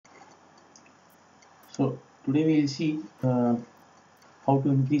So today we will see how to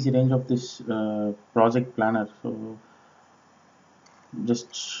increase the range of this project planner. So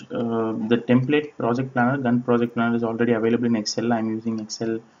just the template project planner, Gantt project planner is already available in Excel. I'm using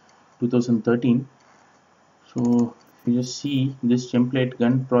Excel 2013. So if you just see this template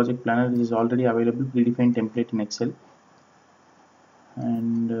Gantt project planner, this is already available predefined template in Excel,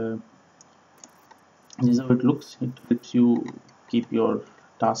 and this is how it looks. It helps you keep your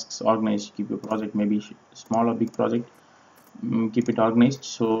tasks organized, keep your project maybe small or big project, keep it organized.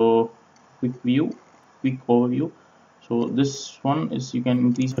 So quick overview. So this one is you can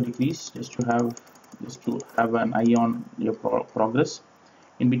increase or decrease just to have an eye on your progress.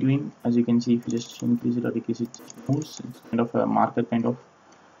 In between, as you can see, if you just increase it or decrease it, it moves. It's kind of a marker kind of.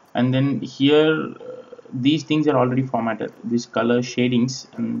 And then here these things are already formatted, these color shadings,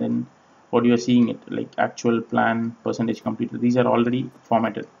 and then what you are seeing it like actual plan, percentage completed, these are already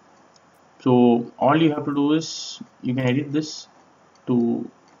formatted. So all you have to do is you can edit this to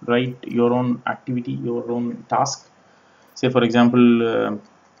write your own activity, your own task. Say for example,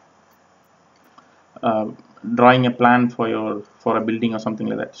 uh, drawing a plan for a building or something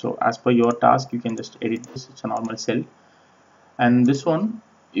like that. So as per your task, you can just edit this. It's a normal cell, and this one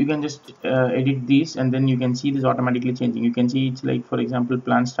you can just edit these, and then you can see this automatically changing. You can see it's like, for example,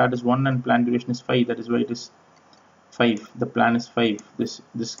 plan start is 1 and plan duration is 5. That is why it is 5. The plan is 5.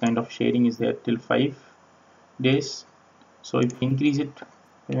 This kind of shading is there till 5 days. So if you increase it,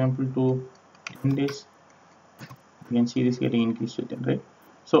 for example, to 10 days, you can see this getting increased to 10, right?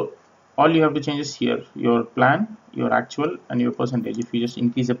 So all you have to change is here your plan, your actual, and your percentage. If you just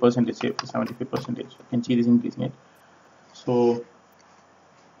increase the percentage, say 75%, you can see this increasing it. So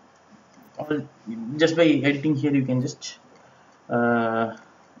all, just by editing here, you can just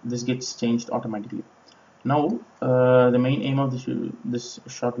this gets changed automatically. Now the main aim of this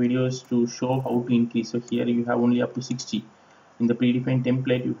short video is to show how to increase. So here you have only up to 60. In the predefined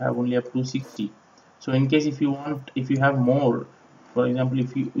template you have only up to 60. So in case if you have more, for example,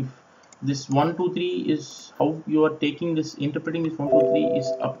 if this 1 2 3 is how you are taking this, interpreting this 1 2 3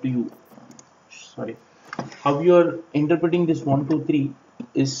 is up to you. Sorry, how you are interpreting this 1 2 3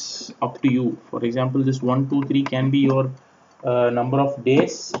 is up to you. For example, this 1 2 3 can be your number of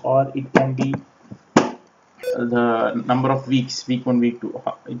days, or it can be the number of weeks, week 1 week 2.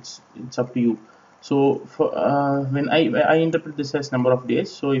 It's up to you. So for when I interpret this as number of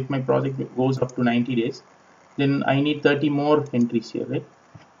days, so if my project goes up to 90 days, then I need 30 more entries here, right?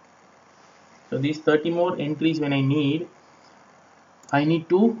 So these 30 more entries, when I need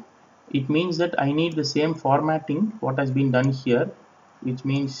to, it means that I need the same formatting what has been done here, which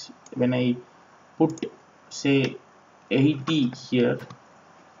means when I put say 80 here,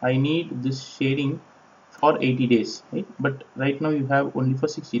 I need this shading for 80 days, right? But right now you have only for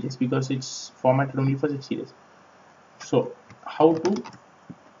 60 days because it's formatted only for 60 days. So how to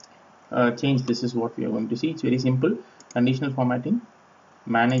change this is what we are going to see. It's very simple. Conditional formatting,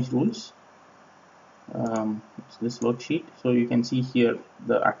 manage rules. It's this worksheet. So you can see here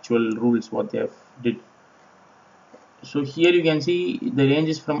the actual rules what they have did. So here you can see the range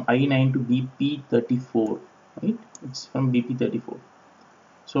is from I9 to BP34, right? It's from BP34.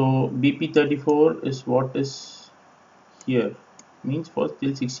 So BP34 is what is here, means for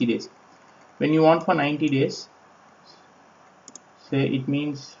till 60 days. When you want for 90 days, say it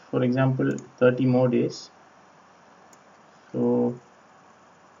means, for example, 30 more days. So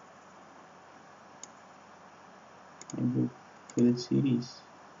fill series.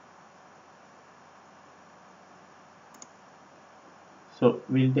 So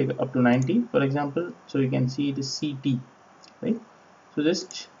we'll take up to 90, for example. So you can see it is CT, right? So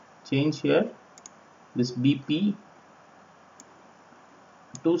just change here this BP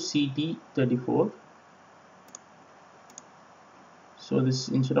to CT34. So this,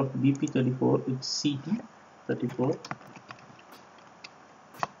 instead of BP34, it's CT34.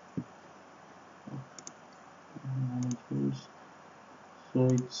 So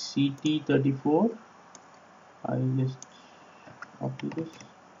it's CT34. I'll just copy this,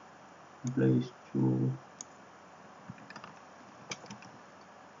 apply this to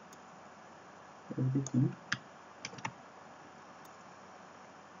everything.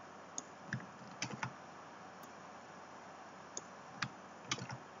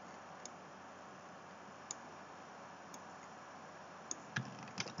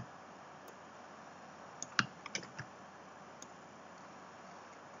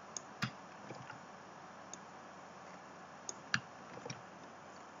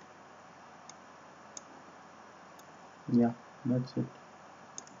 Yeah, that's it.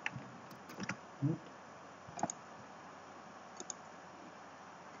 Right.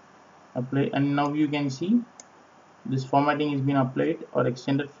 apply, and now you can see this formatting has been applied or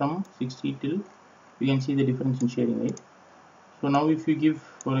extended from 60 till, you can see the difference in shading, right? So now if you give,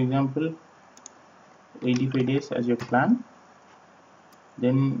 for example, 85 days as your plan,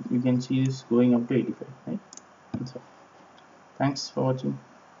 then you can see this going up to 85, right? That's all. Thanks for watching.